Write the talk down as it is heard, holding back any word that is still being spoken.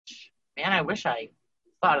Man, I wish I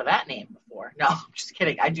thought of that name before. No, I'm just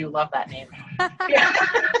kidding. I do love that name. Yeah.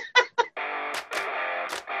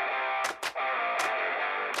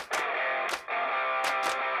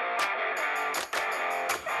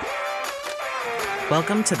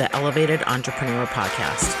 Welcome to the Elevated Entrepreneur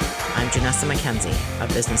Podcast. I'm Janessa McKenzie,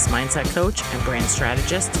 a business mindset coach and brand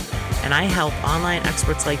strategist, and I help online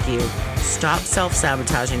experts like you stop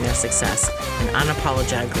self-sabotaging their success and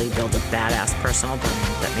unapologetically build a badass personal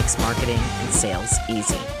brand that makes marketing and sales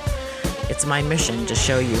easy. It's my mission to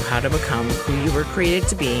show you how to become who you were created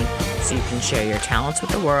to be so you can share your talents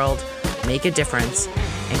with the world, make a difference,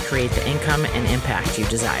 and create the income and impact you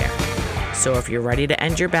desire. So if you're ready to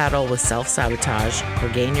end your battle with self-sabotage,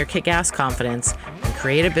 regain your kick-ass confidence, and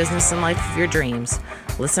create a business and life of your dreams,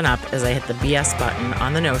 listen up as I hit the BS button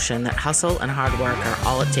on the notion that hustle and hard work are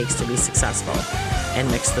all it takes to be successful, and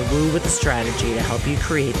mix the woo with the strategy to help you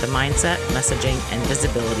create the mindset, messaging, and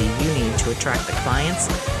visibility you need to attract the clients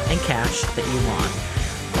and cash that you want,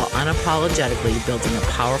 while unapologetically building a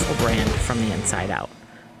powerful brand from the inside out.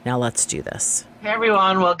 Now let's do this. Hey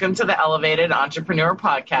everyone, welcome to the Elevated Entrepreneur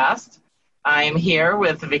Podcast. I'm here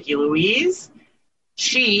with Vicki Louise.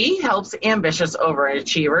 She helps ambitious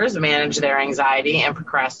overachievers manage their anxiety and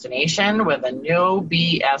procrastination with a no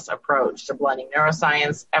BS approach to blending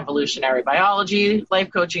neuroscience, evolutionary biology, life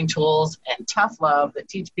coaching tools, and tough love that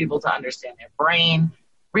teach people to understand their brain,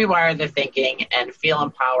 rewire their thinking, and feel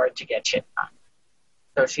empowered to get shit done.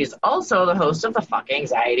 So she's also the host of the Fuck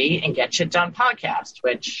Anxiety and Get Shit Done podcast,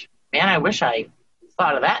 which, man, I wish I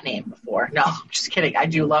thought of that name before. No, I'm just kidding. I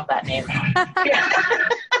do love that name.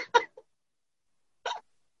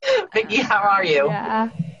 Vicki, how are you?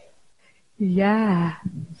 Yeah.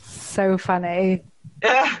 So funny.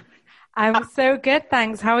 I'm so good,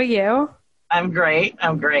 thanks. How are you? I'm great.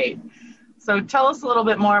 So tell us a little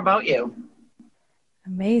bit more about you.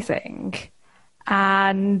 Amazing.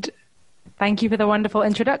 And thank you for the wonderful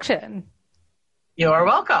introduction. You're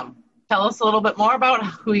welcome. Tell us a little bit more about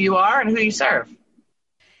who you are and who you serve.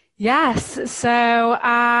 Yes. So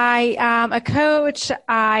I am a coach.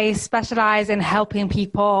 I specialize in helping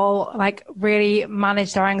people really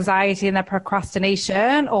manage their anxiety and their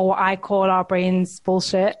procrastination, or what I call our brains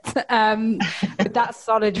bullshit. With that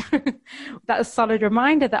solid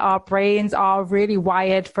reminder that our brains are really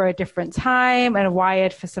wired for a different time and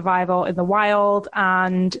wired for survival in the wild.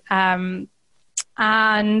 And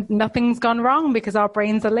nothing's gone wrong because our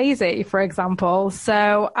brains are lazy, for example.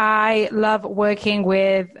 So I love working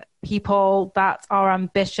with people that are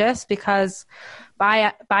ambitious because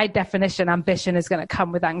by definition, ambition is going to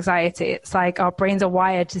come with anxiety. It's like our brains are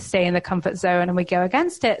wired to stay in the comfort zone and we go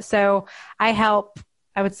against it. So I help,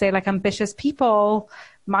 I would say, ambitious people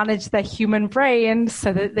manage their human brain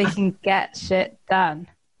so that they can get shit done.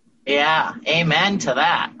 Yeah. Amen to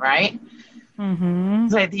that. Right. Mm-hmm.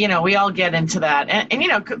 So, we all get into that. And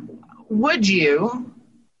would you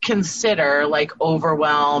consider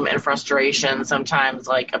overwhelm and frustration sometimes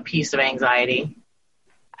a piece of anxiety?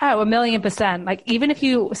 Oh, 1,000,000%. Even a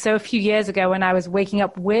few years ago when I was waking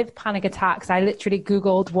up with panic attacks, I literally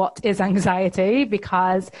Googled what is anxiety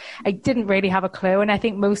because I didn't really have a clue. And I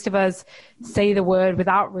think most of us say the word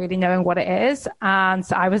without really knowing what it is. And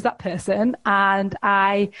so I was that person. And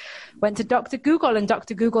I went to Dr. Google, and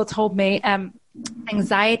Dr. Google told me,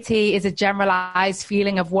 anxiety is a generalized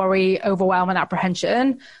feeling of worry, overwhelm, and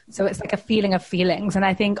apprehension. So it's a feeling of feelings. And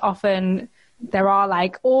I think often there are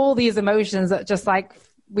all these emotions that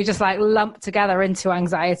we just lump together into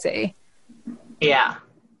anxiety. Yeah,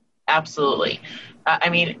 absolutely.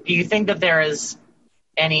 Do you think that there is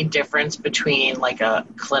any difference between a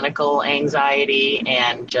clinical anxiety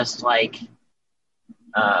and just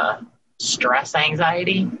stress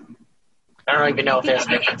anxiety? I don't even know if there's a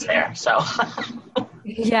difference there. So,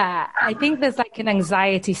 yeah, I think there's an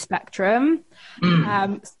anxiety spectrum.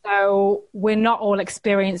 So we're not all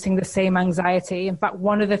experiencing the same anxiety. In fact,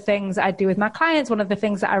 one of the things I do with my clients, one of the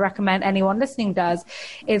things that I recommend anyone listening does,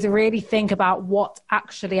 is really think about what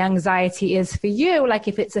actually anxiety is for you.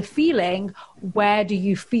 If it's a feeling, where do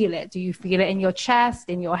you feel it? Do you feel it in your chest,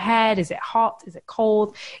 in your head? Is it hot? Is it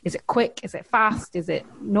cold? Is it quick? Is it fast? Is it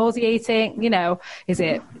nauseating? Is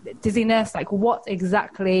it dizziness? What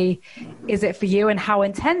exactly is it for you and how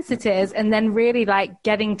intense it is? And then really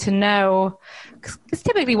getting to know, because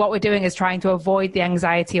typically what we're doing is trying to avoid the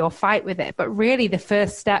anxiety or fight with it. But really the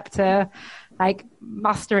first step to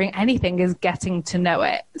mastering anything is getting to know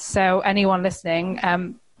it. So anyone listening,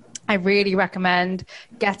 I really recommend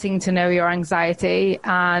getting to know your anxiety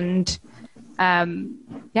and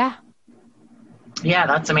yeah. Yeah,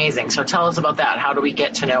 that's amazing. So tell us about that. How do we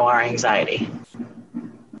get to know our anxiety?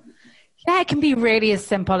 Yeah, it can be really as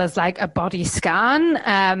simple as like a body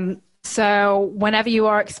scan. So whenever you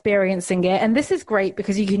are experiencing it, and this is great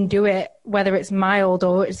because you can do it whether it's mild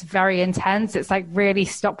or it's very intense, it's like really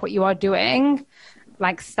stop what you are doing,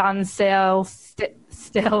 like stand still, sit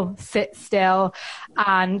still,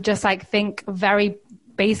 and just like think very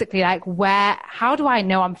basically like how do I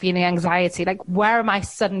know I'm feeling anxiety? Like where am I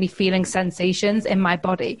suddenly feeling sensations in my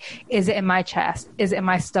body? Is it in my chest? Is it in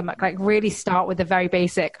my stomach? Like really start with the very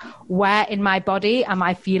basic, where in my body am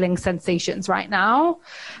I feeling sensations right now?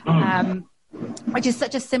 Which is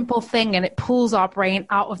such a simple thing, and it pulls our brain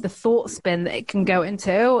out of the thought spin that it can go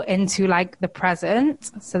into like the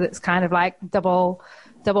present. So that's kind of like double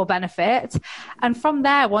benefit. And from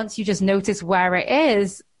there, once you just notice where it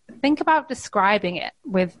is, think about describing it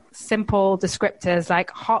with simple descriptors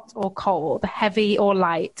like hot or cold, heavy or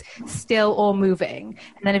light, still or moving.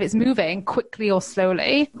 And then if it's moving, quickly or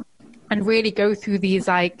slowly, and really go through these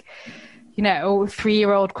like,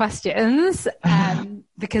 3-year-old questions,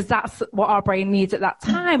 because that's what our brain needs at that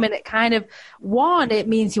time. And it kind of, it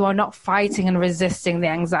means you are not fighting and resisting the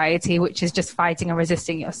anxiety, which is just fighting and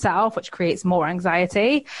resisting yourself, which creates more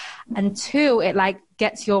anxiety. And 2, it like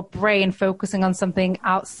gets your brain focusing on something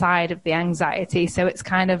outside of the anxiety. So it's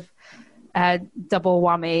kind of a double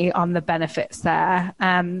whammy on the benefits there.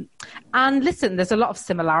 And listen, there's a lot of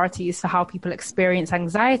similarities for how people experience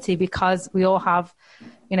anxiety because we all have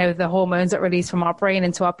the hormones that release from our brain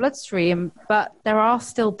into our bloodstream, but there are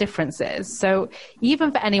still differences. So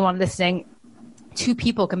even for anyone listening, 2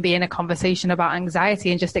 people can be in a conversation about anxiety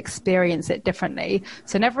and just experience it differently.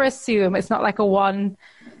 So never assume, it's not like a one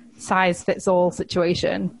size fits all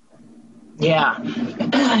situation. Yeah.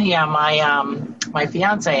 Yeah. My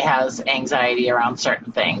fiance has anxiety around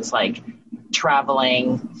certain things like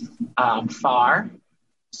traveling far.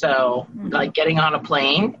 So like getting on a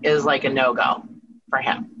plane is like a no-go for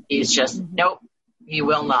him. He's just, nope, he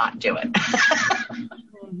will not do it.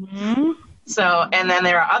 So, and then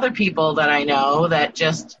there are other people that I know that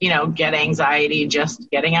just, get anxiety just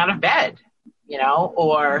getting out of bed,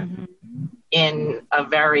 or in a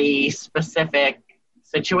very specific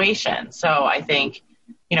situation. So I think,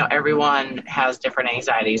 everyone has different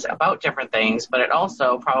anxieties about different things, but it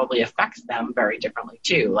also probably affects them very differently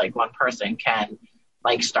too. Like one person can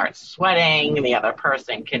like start sweating, and the other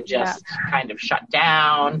person can just kind of shut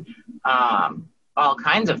down, all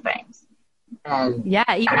kinds of things. And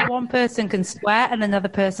even one person can sweat and another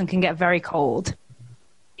person can get very cold.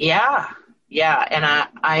 Yeah. And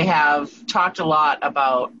I have talked a lot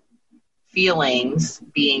about feelings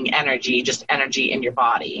being energy, just energy in your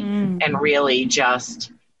body, and really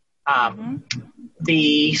just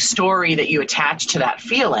the story that you attach to that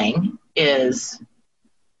feeling is,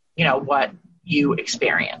 what you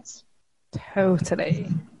experience. Totally.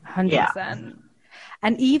 100%. Yeah.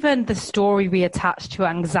 And even the story we attach to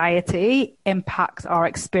anxiety impacts our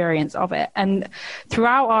experience of it. And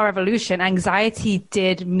throughout our evolution, anxiety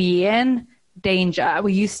did mean danger.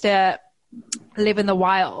 We used to live in the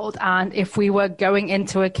wild, and if we were going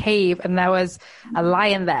into a cave and there was a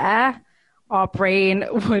lion there, our brain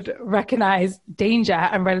would recognize danger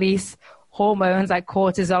and release hormones like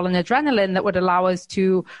cortisol and adrenaline that would allow us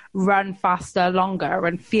to run faster, longer,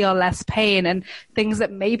 and feel less pain, and things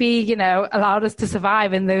that maybe, allowed us to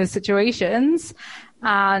survive in those situations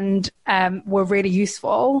and were really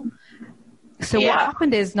useful. So what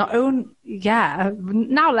happened is now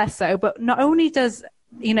less so, but not only does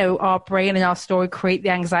our brain and our story create the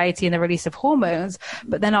anxiety and the release of hormones,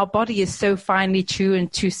 but then our body is so finely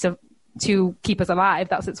tuned to keep us alive,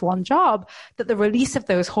 that's its one job, that the release of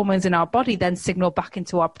those hormones in our body then signal back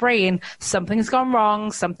into our brain, something's gone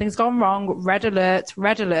wrong, red alert,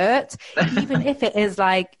 even if it is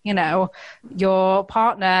like, your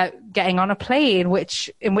partner getting on a plane,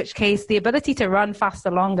 in which case the ability to run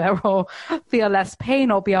faster, longer, or feel less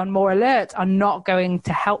pain or be on more alert are not going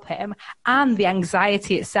to help him. And the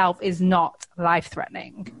anxiety itself is not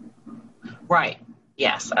life-threatening. Right.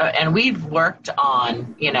 Yes. And we've worked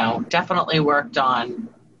on, definitely worked on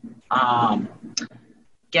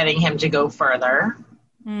getting him to go further,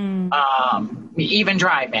 even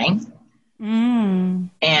driving. And,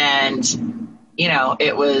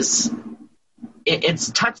 it's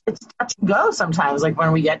touch and go sometimes. Like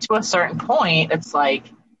when we get to a certain point, it's like,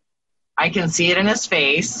 I can see it in his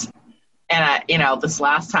face. And, this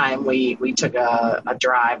last time we took a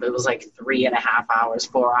drive, it was like 3.5 hours,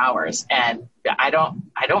 4 hours. And I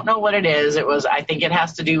don't know what it is. I think it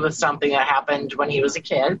has to do with something that happened when he was a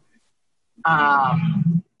kid.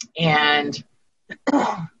 And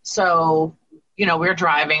so, we're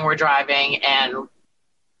driving and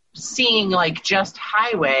seeing like just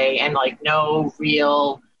highway and like no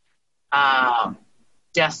real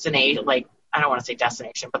destination, like, I don't want to say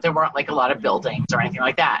destination, but there weren't like a lot of buildings or anything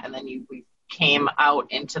like that. And then we came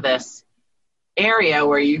out into this area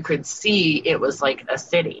where you could see it was like a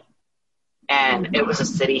city, and it was a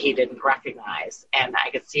city he didn't recognize. And I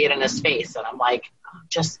could see it in his face. And I'm like,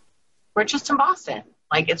 we're just in Boston.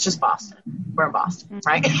 Like, it's just Boston. We're in Boston,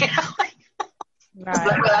 right?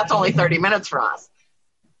 Right. That's only 30 minutes for us.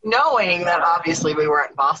 Knowing that obviously we weren't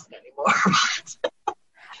in Boston anymore.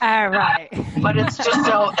 Right. But it's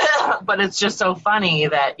just so funny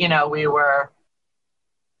that, we were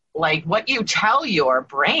like, what you tell your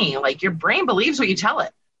brain, like your brain believes what you tell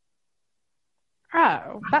it.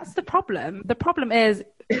 Oh, that's the problem. The problem is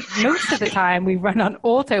most of the time we run on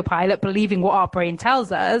autopilot, believing what our brain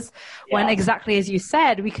tells us, when exactly as you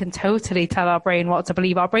said, we can totally tell our brain what to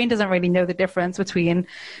believe. Our brain doesn't really know the difference between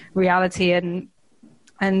reality and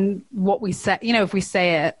what we say, if we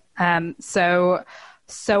say it.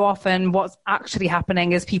 So often what's actually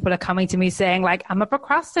happening is people are coming to me saying, like, I'm a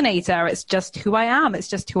procrastinator. It's just who I am. It's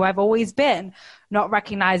just who I've always been, not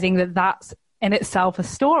recognizing that that's in itself a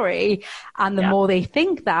story. And the more they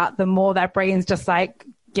think that, the more their brain's just like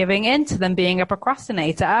giving in to them being a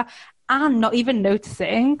procrastinator, and not even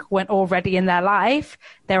noticing when already in their life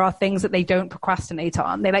there are things that they don't procrastinate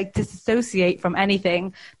on. They like disassociate from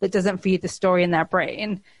anything that doesn't feed the story in their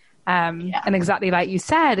brain. And exactly like you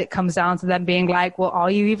said, it comes down to them being like, well,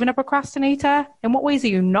 are you even a procrastinator? In what ways are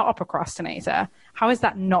you not a procrastinator? How is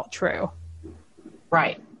that not true?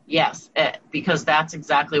 Right. Yes. Because that's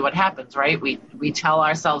exactly what happens, right? We tell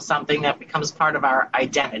ourselves something that becomes part of our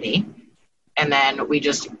identity. And then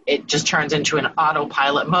it just turns into an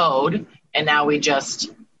autopilot mode. And now we just,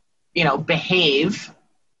 behave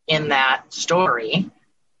in that story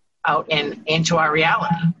out into our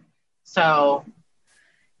reality. So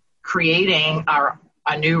creating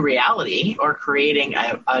a new reality, or creating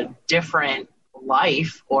a different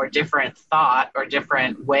life or different thought or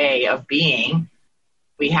different way of being,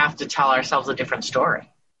 we have to tell ourselves a different story.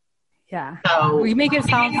 Yeah. So we make it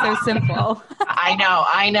sound so simple. I know.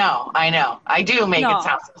 I do make it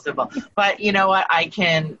sound so simple. But you know what?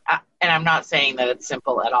 and I'm not saying that it's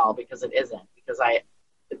simple at all, because it isn't, because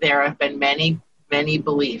there have been many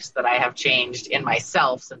beliefs that I have changed in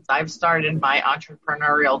myself since I've started my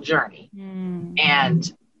entrepreneurial journey.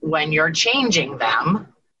 And when you're changing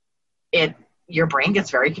them, your brain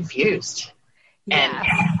gets very confused. And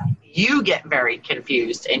you get very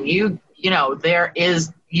confused, and you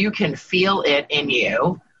can feel it in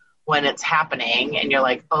you when it's happening, and you're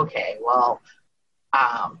like, okay, well,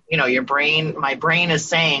 my brain is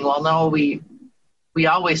saying, well, no, we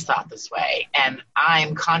always thought this way, and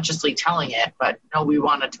I'm consciously telling it, but no, we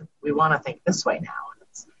want to think this way now.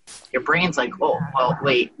 And your brain's like, oh, well,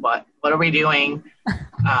 wait, what are we doing?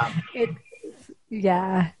 I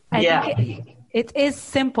think it is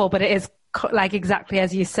simple, but it is like exactly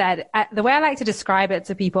as you said. The way I like to describe it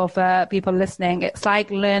to people, for people listening, it's like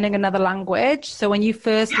learning another language. So when you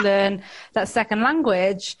first learn that second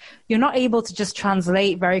language, you're not able to just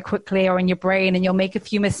translate very quickly or in your brain, and you'll make a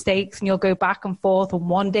few mistakes and you'll go back and forth, and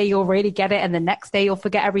one day you'll really get it and the next day you'll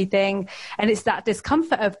forget everything. And it's that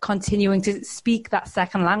discomfort of continuing to speak that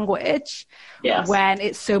second language when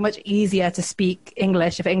it's so much easier to speak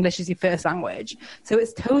English if English is your first language. So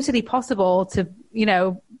it's totally possible to,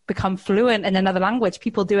 become fluent in another language.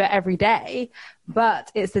 People do it every day,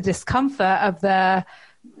 but it's the discomfort of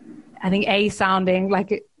sounding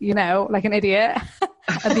like, like an idiot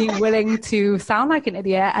and being willing to sound like an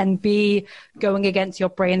idiot, and B, going against your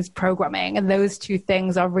brain's programming. And those two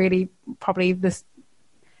things are really probably the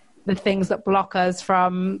things that block us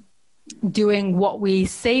from doing what we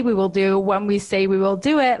say we will do when we say we will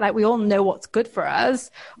do it. Like, we all know what's good for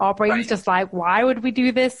us. Our brain's just like, why would we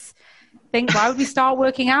do this? Why would we start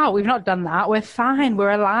working out? We've not done that. We're fine.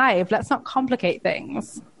 We're alive. Let's not complicate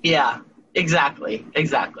things. Yeah, exactly.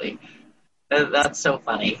 That's so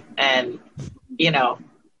funny. And,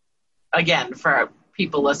 again, for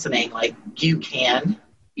people listening, like, you can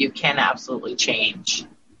absolutely change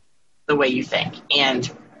the way you think. And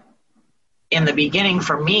in the beginning,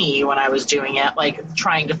 for me, when I was doing it, like,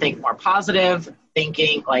 trying to think more positive,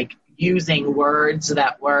 thinking, like, using words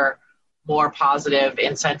that were more positive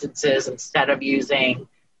in sentences instead of using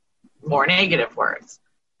more negative words.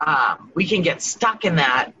 We can get stuck in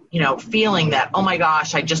that, feeling that, oh my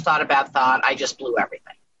gosh, I just thought a bad thought. I just blew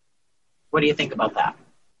everything. What do you think about that?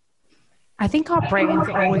 I think our brains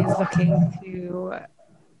are always looking to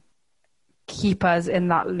keep us in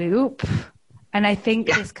that loop. And I think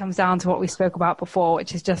this comes down to what we spoke about before,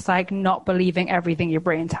 which is just like not believing everything your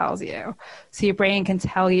brain tells you. So your brain can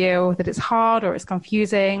tell you that it's hard or it's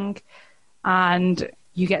confusing, and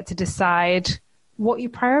you get to decide what you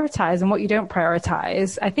prioritize and what you don't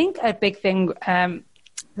prioritize. I think a big thing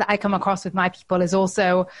that I come across with my people is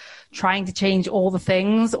also trying to change all the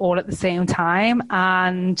things all at the same time.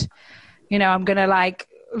 And, you know, I'm going to like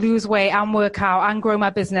lose weight and work out and grow my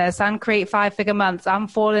business and create 5-figure months and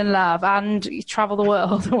fall in love and travel the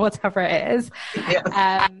world or whatever it is.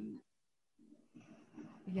 Yeah.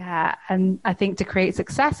 Yeah. And I think to create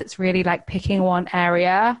success, it's really like picking one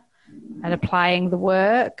area and applying the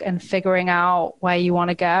work and figuring out where you want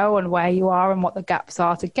to go and where you are and what the gaps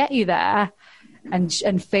are to get you there,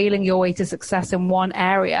 and failing your way to success in one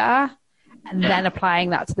area and then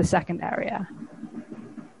applying that to the second area.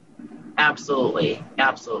 Absolutely.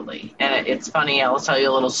 Absolutely. And it's funny, I'll tell you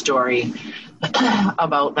a little story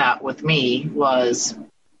about that with me was,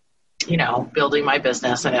 you know, building my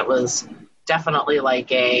business, and it was definitely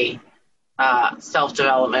like a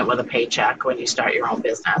self-development with a paycheck when you start your own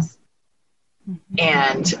business. Mm-hmm.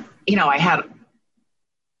 And, you know, I don't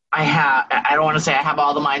want to say I have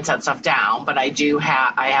all the mindset stuff down, but I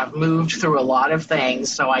have moved through a lot of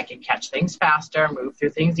things so I can catch things faster, move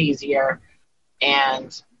through things easier.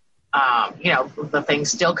 And, you know, the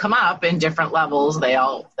things still come up in different levels. They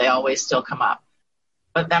always still come up.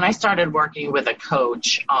 But then I started working with a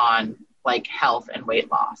coach on like health and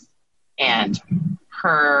weight loss, and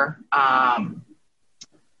her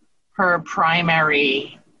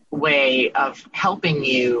primary way of helping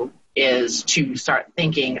you is to start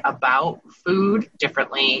thinking about food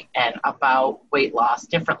differently and about weight loss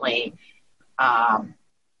differently.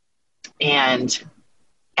 And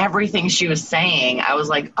everything she was saying, I was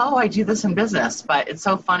like, oh, I do this in business. But it's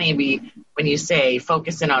so funny when you say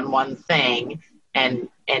focus in on one thing and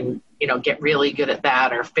you know, get really good at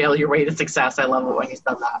that or fail your way to success. I love it when you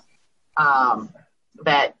said that.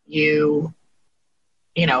 That you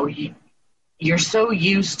know, you're so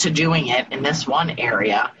used to doing it in this one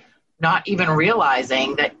area, not even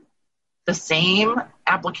realizing that the same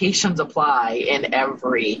applications apply in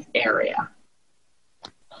every area.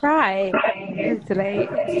 Right. Totally.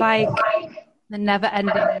 It's like the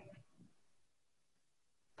never-ending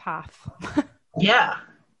path. Yeah,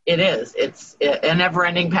 it is. It's a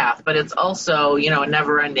never-ending path, but it's also, you know, a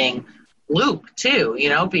never-ending loop too, you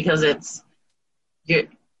know, because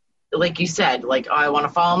like you said, like, oh, I want to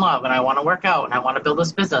fall in love and I want to work out and I want to build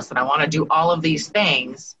this business and I want to do all of these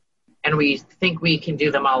things. And we think we can do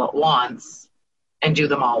them all at once and do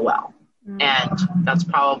them all well. Mm-hmm. And that's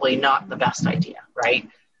probably not the best idea, right?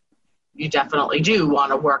 You definitely do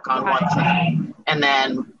want to work on one thing and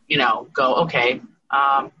then, you know, go, okay,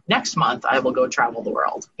 next month I will go travel the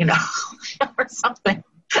world, you know, or something.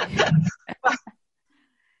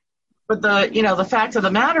 But the fact of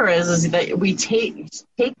the matter is that we take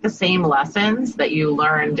the same lessons that you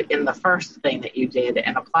learned in the first thing that you did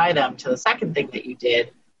and apply them to the second thing that you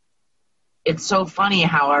did. It's so funny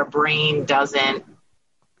how our brain doesn't,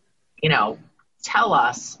 you know, tell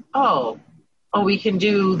us, oh, we can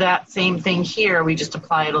do that same thing here. We just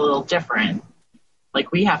apply it a little different.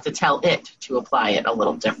 Like we have to tell it to apply it a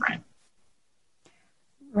little different.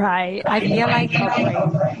 Right. I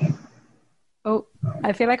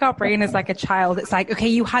feel like our brain is like a child. It's like, okay,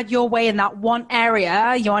 you had your way in that one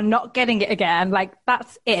area. You are not getting it again. Like,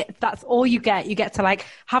 that's it. That's all you get. You get to like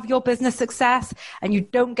have your business success and you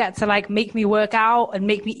don't get to like make me work out and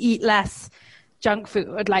make me eat less junk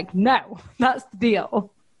food. Like, no, that's the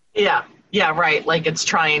deal. Yeah. Yeah. Right. Like it's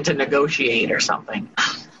trying to negotiate or something.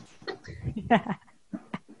 Yeah.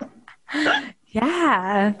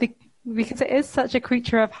 Yeah. Because it is such a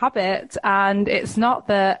creature of habit, and it's not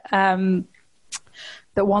that,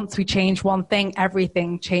 that once we change one thing,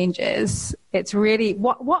 everything changes. It's really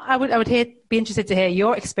what I would be interested to hear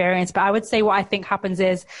your experience, but I would say what I think happens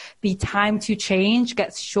is the time to change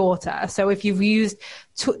gets shorter. So if you've used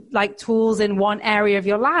tools in one area of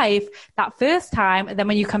your life that first time, and then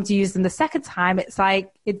when you come to use them the second time, it's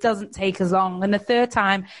like it doesn't take as long, and the third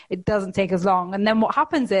time it doesn't take as long. And then what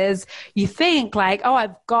happens is you think like, oh,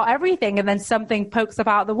 I've got everything, and then something pokes up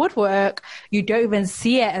out of the woodwork. You don't even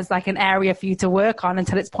see it as like an area for you to work on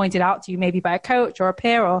until it's pointed out to you, maybe by a coach or a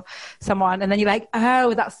peer or someone. And then you're like,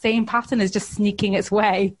 oh, that same pattern is just sneaking its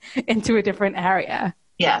way into a different area.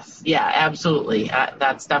 Yes. Yeah, absolutely.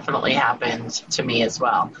 That's definitely happened to me as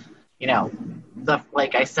well. You know,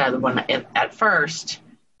 like I said, at first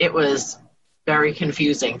it was very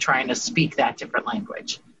confusing trying to speak that different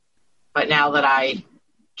language. But now that I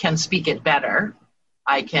can speak it better,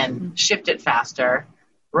 I can shift it faster,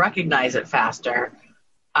 recognize it faster.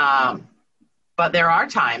 But there are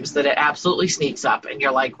times that it absolutely sneaks up and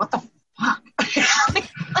you're like, what the fuck?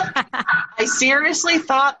 I seriously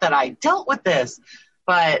thought that I dealt with this,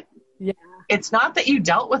 but it's not that you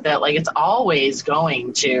dealt with it. Like, it's always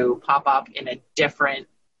going to pop up in a different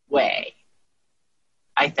way,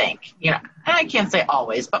 I think. You know, and I can't say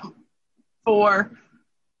always, but for,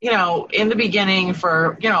 you know, in the beginning,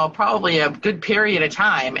 for, you know, probably a good period of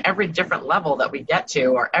time, every different level that we get to,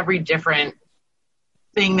 or every different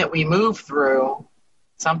thing that we move through,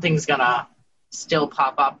 something's going to still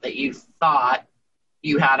pop up that you thought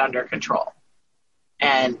you had under control.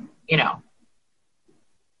 And, you know,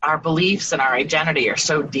 our beliefs and our identity are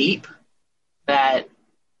so deep that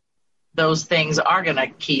those things are going to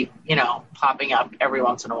keep, you know, popping up every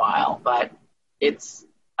once in a while. But it's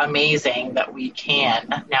amazing that we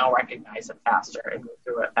can now recognize it faster and move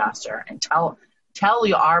through it faster and tell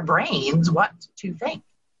our brains what to think.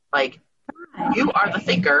 Like, you are the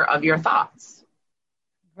thinker of your thoughts.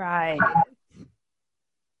 Right.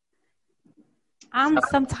 And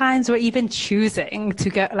sometimes we're even choosing to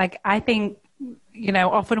go, like, I think, you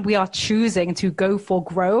know, often we are choosing to go for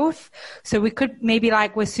growth. So we could maybe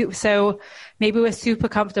like, maybe we're super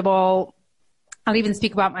comfortable. I'll even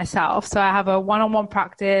speak about myself. So I have a one-on-one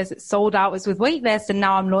practice. It's sold out. It's with waitlist. And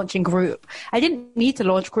now I'm launching group. I didn't need to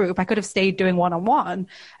launch group. I could have stayed doing one-on-one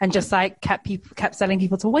and just like kept selling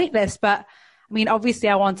people to waitlist. But I mean, obviously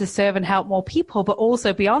I want to serve and help more people, but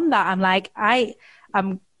also beyond that, I'm like,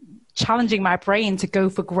 I'm challenging my brain to go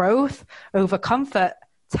for growth over comfort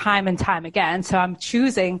time and time again. So I'm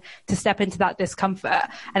choosing to step into that discomfort.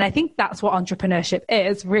 And I think that's what entrepreneurship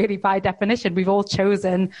is, really, by definition. We've all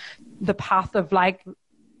chosen the path of like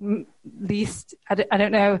least, I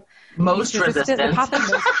don't know. Most resistant.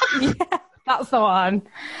 Yeah, that's the one.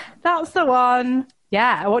 That's the one.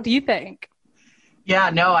 Yeah. What do you think?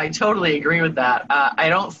 Yeah, no, I totally agree with that. I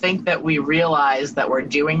don't think that we realize that we're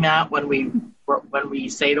doing that when we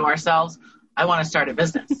say to ourselves, I want to start a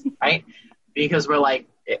business, right? Because we're like,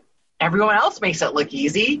 everyone else makes it look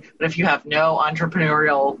easy, but if you have no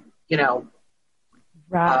entrepreneurial, you know,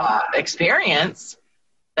 experience,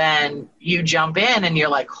 then you jump in and you're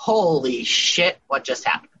like, holy shit, what just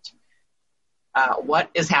happened? What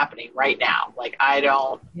is happening right now? Like, I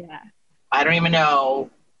don't even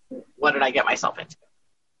know, what did I get myself into?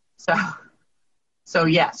 So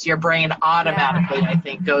yes, your brain automatically, I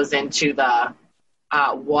think, goes into the,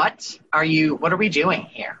 what are we doing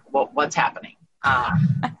here? What's happening?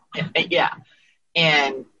 Yeah.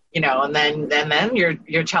 And, you know, and then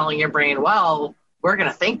you're telling your brain, well, we're going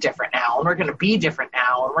to think different now, and we're going to be different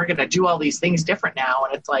now, and we're going to do all these things different now.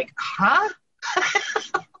 And it's like, huh?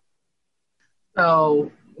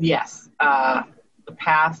 So yes, the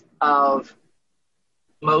path of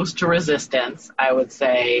most resistance, I would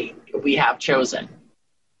say, we have chosen.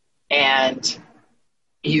 And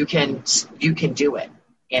you can do it.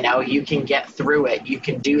 You know, you can get through it. You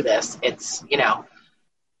can do this. It's, you know,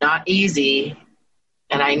 not easy.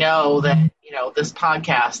 And I know that, you know, this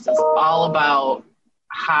podcast is all about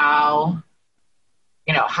how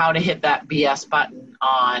to hit that BS button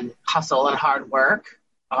on hustle and hard work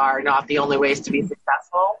are not the only ways to be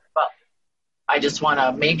successful. But I just want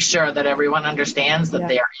to make sure that everyone understands that there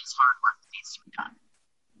is hard work that needs to be done.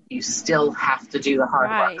 You still have to do the hard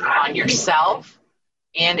work on yourself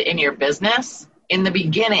and in your business. In the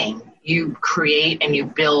beginning, you create and you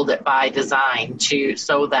build it by design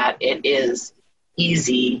so that it is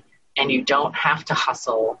easy and you don't have to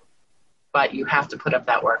hustle, but you have to put up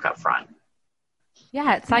that work up front.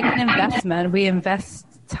 Yeah, it's like an investment. We invest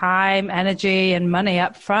time, energy, and money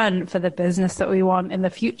up front for the business that we want in the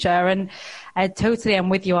future. And I totally am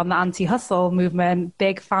with you on the anti-hustle movement.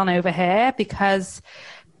 Big fan over here, because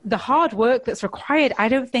the hard work that's required, I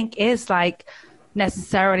don't think is like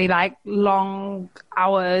necessarily like long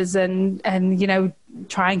hours and you know,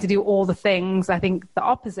 trying to do all the things. I think the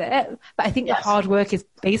opposite. But I think the hard work is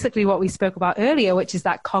basically what we spoke about earlier, which is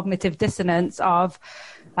that cognitive dissonance of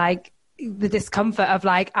like the discomfort of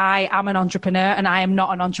like, I am an entrepreneur and I am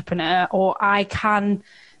not an entrepreneur, or I can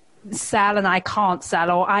sell and I can't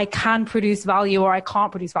sell, or I can produce value or I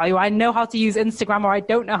can't produce value. I know how to use Instagram or I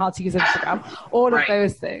don't know how to use Instagram. All of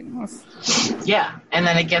those things. Yeah. And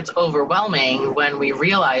then it gets overwhelming when we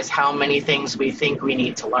realize how many things we think we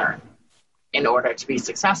need to learn in order to be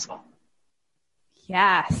successful.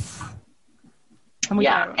 Yes. And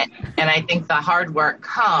I think the hard work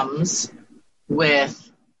comes with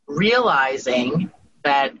realizing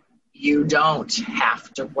that you don't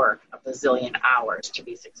have to work a bazillion hours to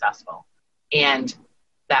be successful. And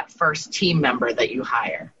that first team member that you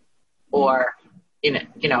hire, or, you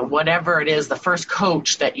know, whatever it is, the first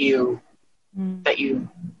coach that you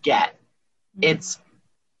get, it's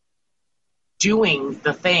doing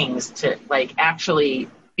the things to like actually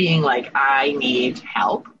being like, I need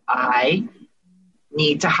help. I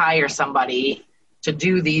need to hire somebody to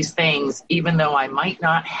do these things, even though I might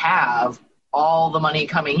not have all the money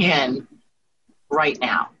coming in right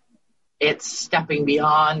now. It's stepping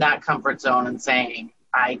beyond that comfort zone and saying,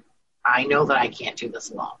 I know that I can't do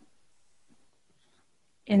this alone.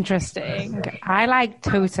 Interesting. I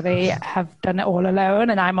totally have done it all alone,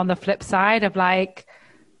 and I'm on the flip side of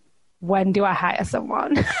when do I hire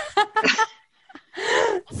someone?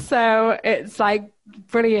 So it's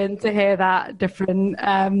brilliant to hear that different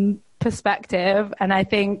perspective. And I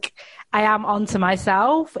think I am onto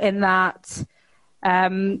myself in that,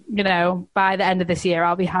 by the end of this year,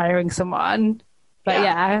 I'll be hiring someone. But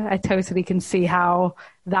yeah, I totally can see how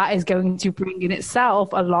that is going to bring in itself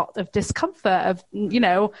a lot of discomfort of,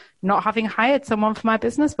 not having hired someone for my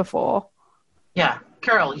business before. Yeah.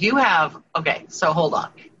 Carol, so hold on.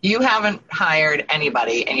 You haven't hired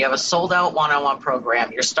anybody and you have a sold out one-on-one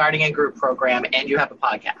program. You're starting a group program and you have a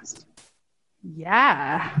podcast.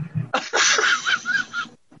 Yeah.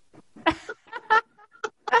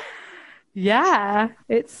 Yeah.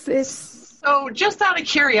 It's So just out of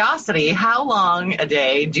curiosity, how long a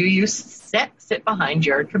day do you sit behind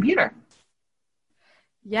your computer?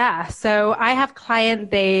 Yeah. So I have client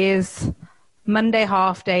days, Monday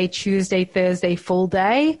half day, Tuesday, Thursday full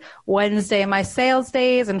day, Wednesday are my sales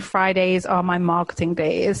days, and Fridays are my marketing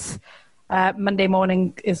days. Monday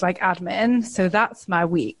morning is admin. So that's my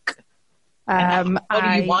week. What do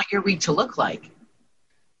you want your week to look like?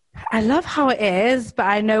 I love how it is, but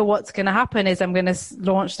I know what's going to happen is I'm going to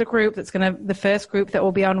launch the first group that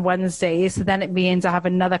will be on Wednesdays. So then it means I have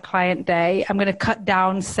another client day. I'm going to cut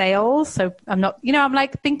down sales. So I'm not, I'm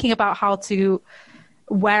thinking about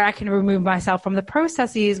where I can remove myself from the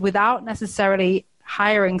processes without necessarily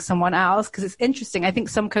hiring someone else. Because it's interesting. I think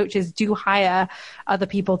some coaches do hire other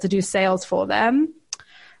people to do sales for them.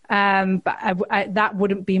 But that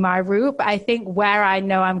wouldn't be my route. But I think where I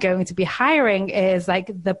know I'm going to be hiring is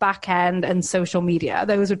the back end and social media.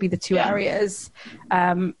 Those would be the two areas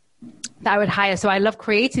that I would hire. So I love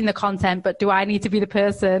creating the content, but do I need to be the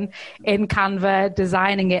person in Canva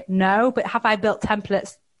designing it? No. But have I built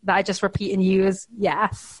templates that I just repeat and use?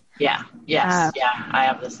 Yes. Yeah. Yes. I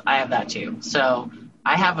have that too. So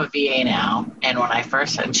I have a VA now. And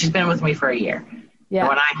and she's been with me for a year. Yeah.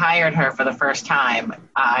 When I hired her for the first time,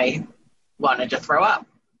 I wanted to throw up.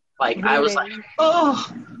 Really? I was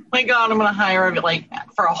oh my God, I'm going to hire her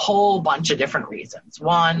for a whole bunch of different reasons.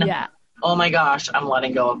 One, oh my gosh, I'm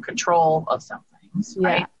letting go of control of some things,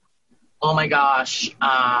 right? Oh my gosh,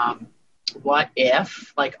 what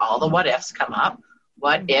if, all the what ifs come up?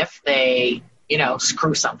 What if they,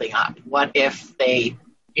 screw something up? What if they,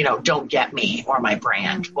 don't get me or my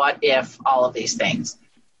brand? What if all of these things?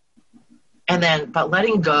 And then, but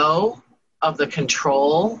letting go of the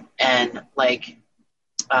control and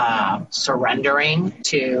surrendering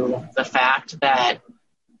to the fact that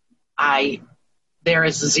there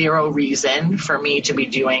is zero reason for me to be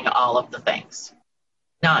doing all of the things.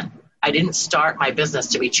 None. I didn't start my business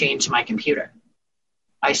to be chained to my computer.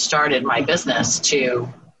 I started my business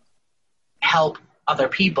to help other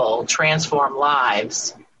people transform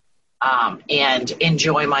lives and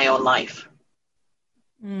enjoy my own life.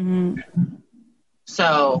 Mm-hmm.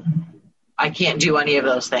 So I can't do any of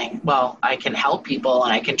those things. Well, I can help people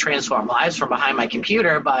and I can transform lives from behind my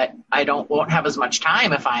computer, but I won't have as much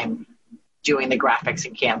time if I'm doing the graphics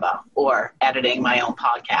in Canva or editing my own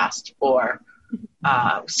podcast or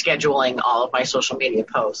scheduling all of my social media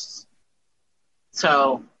posts.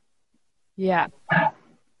 So yeah,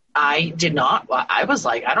 I was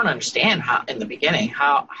I don't understand how in the beginning,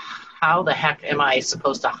 how the heck am I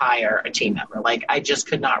supposed to hire a team member? I just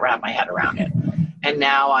could not wrap my head around it. And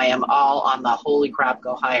now I am all on the holy crap,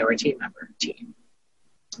 go hire a team member team.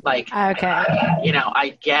 Okay.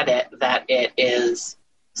 I get it that it is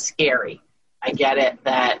scary. I get it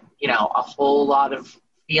that, a whole lot of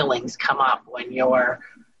feelings come up when you're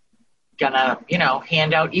gonna,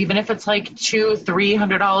 hand out, even if it's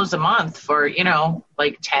 $200-$300 a month for,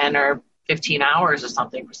 10 or 15 hours or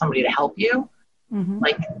something for somebody to help you. Mm-hmm.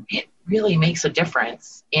 It really makes a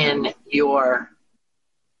difference in your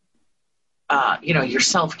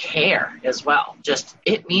self-care as well. Just,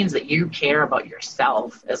 it means that you care about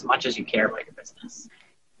yourself as much as you care about your business.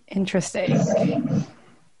 Interesting.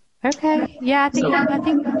 Okay. Yeah,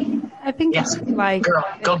 I think yes. Girl,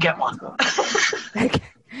 go get one. Okay.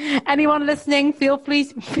 Anyone listening, feel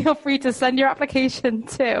free to send your application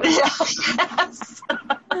too. Yes.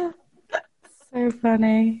 So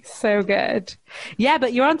funny. So good. Yeah,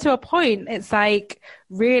 but you're onto a point. It's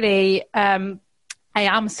really, I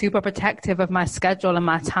am super protective of my schedule and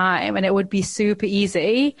my time, and it would be super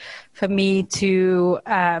easy for me to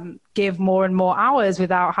give more and more hours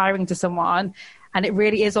without hiring to someone. And it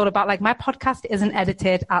really is all about, like, my podcast isn't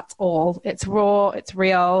edited at all. It's raw, it's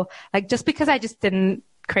real. Like, just because I just didn't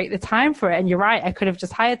create the time for it, and you're right, I could have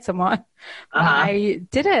just hired someone, but I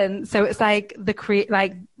didn't. So it's like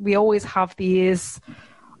we always have these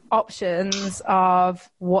options of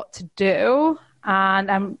what to do.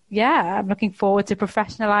 And I'm looking forward to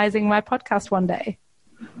professionalizing my podcast one day.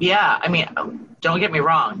 Yeah. I mean, don't get me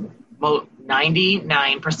wrong. Well,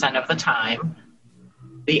 99% of the time,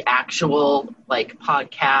 the actual like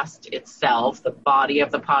podcast itself, the body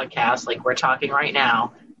of the podcast, like we're talking right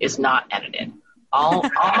now, is not edited.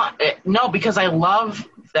 No, because I love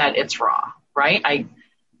that it's raw, right?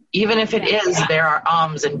 Even if it is, there are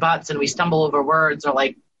ums and buts and we stumble over words, or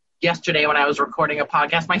like yesterday when I was recording a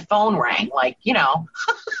podcast, my phone rang, like, you know,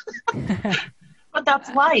 but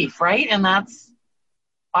that's life, right? And that's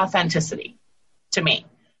authenticity to me.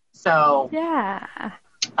 So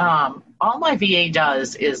all my VA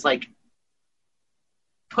does is like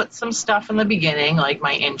put some stuff in the beginning, like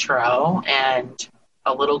my intro and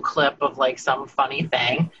a little clip of like some funny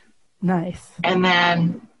thing. Nice. And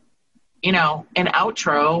then, you know, an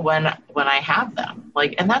outro when I have them,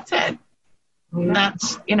 like, and that's it. And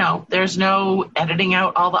that's, you know, there's no editing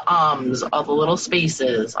out all the ums, all the little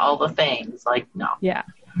spaces, all the things, like, no. Yeah.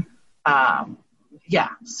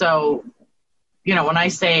 So, you know, when I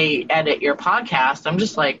say edit your podcast, I'm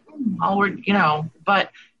just like, you know, but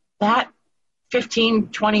that 15,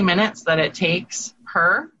 20 minutes that it takes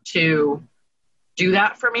her to do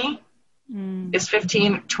that for me is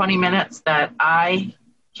 15, 20 minutes that I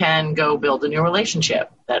can go build a new relationship,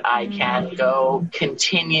 that I can go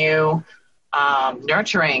continue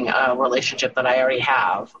nurturing a relationship that I already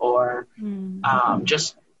have, or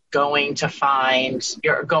just going to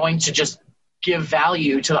just give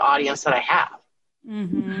value to the audience that I have.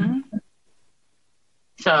 Mm-hmm.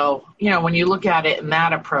 So, you know, when you look at it in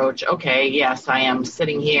that approach, okay, yes, I am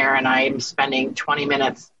sitting here and I am spending 20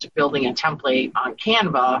 minutes building a template on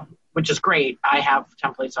Canva, which is great. I have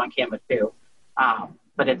templates on Canva too.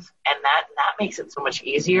 But that makes it so much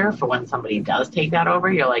easier for when somebody does take that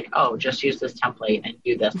over. You're like, oh, just use this template and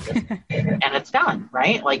do this. And it's done,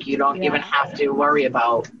 right? Like you don't even have to worry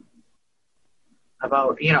about,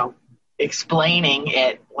 you know, explaining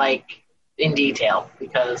it like in detail,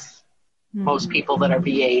 because most people that are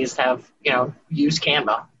VAs have, you know, used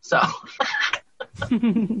Canva. So I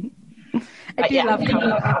do love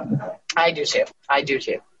Canva. I do too.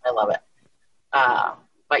 I love it.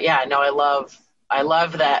 But yeah, no, I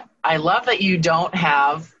love that you don't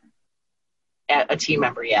have a team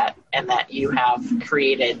member yet, and that you have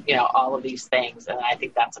created, you know, all of these things. And I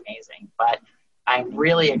think that's amazing. But I'm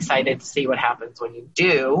really excited to see what happens when you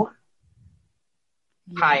do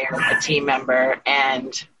hire a team member.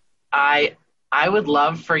 And I would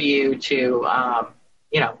love for you to,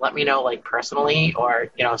 you know, let me know, like, personally,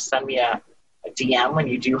 or, you know, send me a DM when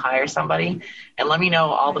you do hire somebody, and let me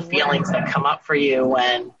know all the feelings that come up for you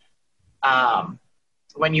when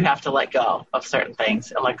you have to let go of certain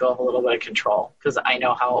ththings and let go of a little bit of control, because I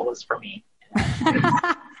know how it was for me.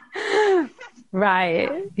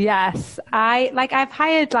 Right. Yes. I've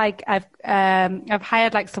hired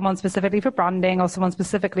someone specifically for branding, or someone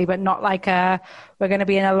specifically, but not like we're going to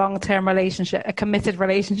be in a long-term relationship, a committed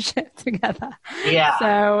relationship together. Yeah.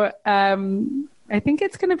 So, I think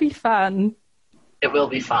it's going to be fun. It will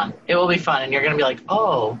be fun. And you're going to be like,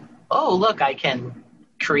 oh, look, I can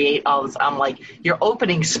create all this. I'm like, you're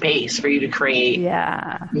opening space for you to create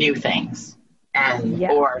new things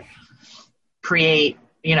or create,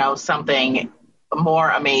 you know, something more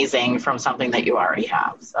amazing from something that you already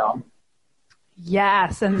have. So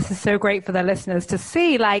yes, and this is so great for the listeners to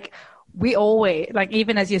see. Like, we always, like,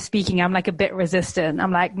 even as you're speaking, I'm like a bit resistant.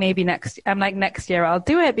 I'm like, next year I'll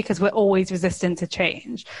do it, because we're always resistant to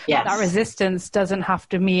change. Yes. That resistance doesn't have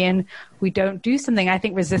to mean we don't do something. I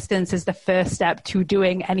think resistance is the first step to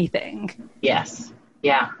doing anything. Yes.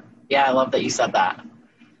 Yeah. I love that you said that.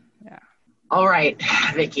 All right,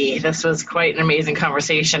 Vicki, this was quite an amazing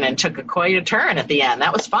conversation and took quite a turn at the end.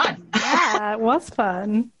 That was fun. Yeah, it was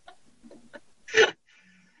fun.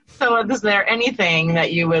 So is there anything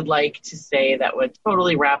that you would like to say that would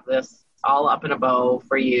totally wrap this all up in a bow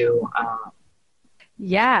for you?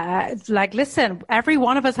 Yeah, it's like, listen, every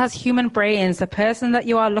one of us has human brains. The person that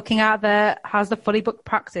you are looking at that has the fully booked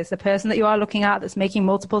practice, the person that you are looking at that's making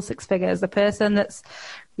multiple six figures, the person that's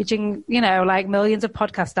reaching, you know, like millions of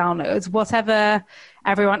podcast downloads, whatever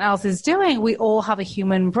everyone else is doing, we all have a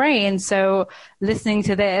human brain. So listening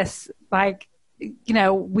to this, like,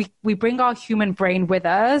 we bring our human brain with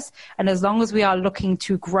us. And as long as we are looking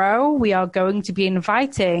to grow, we are going to be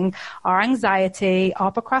inviting our anxiety,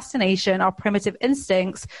 our procrastination, our primitive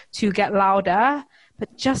instincts to get louder.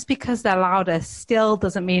 But just because they're louder still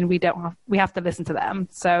doesn't mean we have to listen to them.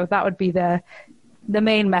 So that would be the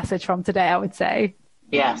main message from today, I would say.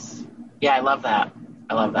 Yes. Yeah, I love that.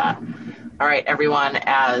 All right, everyone,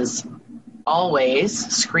 as always,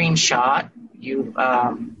 screenshot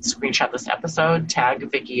this episode,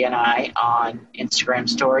 tag Vicki and I on Instagram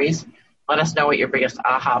stories. Let us know what your biggest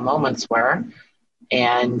aha moments were,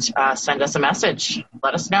 and send us a message.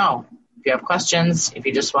 Let us know. If you have questions, if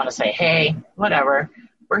you just want to say, hey, whatever,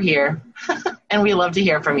 we're here. And we love to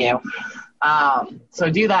hear from you. So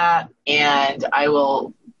do that, and I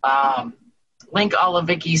will link all of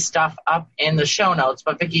Vicki's stuff up in the show notes.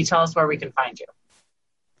 But Vicki, tell us where we can find you.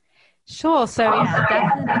 Sure. So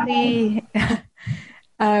definitely,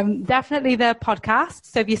 definitely the podcast.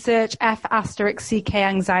 So if you search F*CK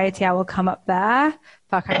anxiety, I will come up there.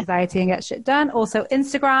 Fuck anxiety and get shit done. Also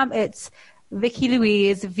Instagram, it's Vicki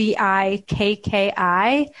Louise, VIKKI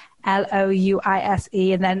LOUISE,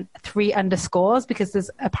 and then 3 underscores because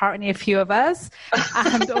there's apparently a few of us.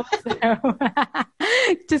 And also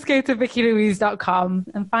just go to VickiLouise.com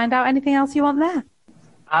and find out anything else you want there.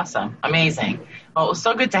 Awesome. Amazing. Well, it was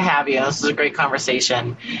so good to have you. This was a great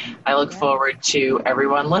conversation. I look forward to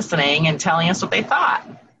everyone listening and telling us what they thought.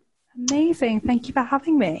 Amazing. Thank you for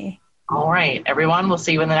having me. All right, everyone. We'll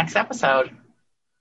see you in the next episode.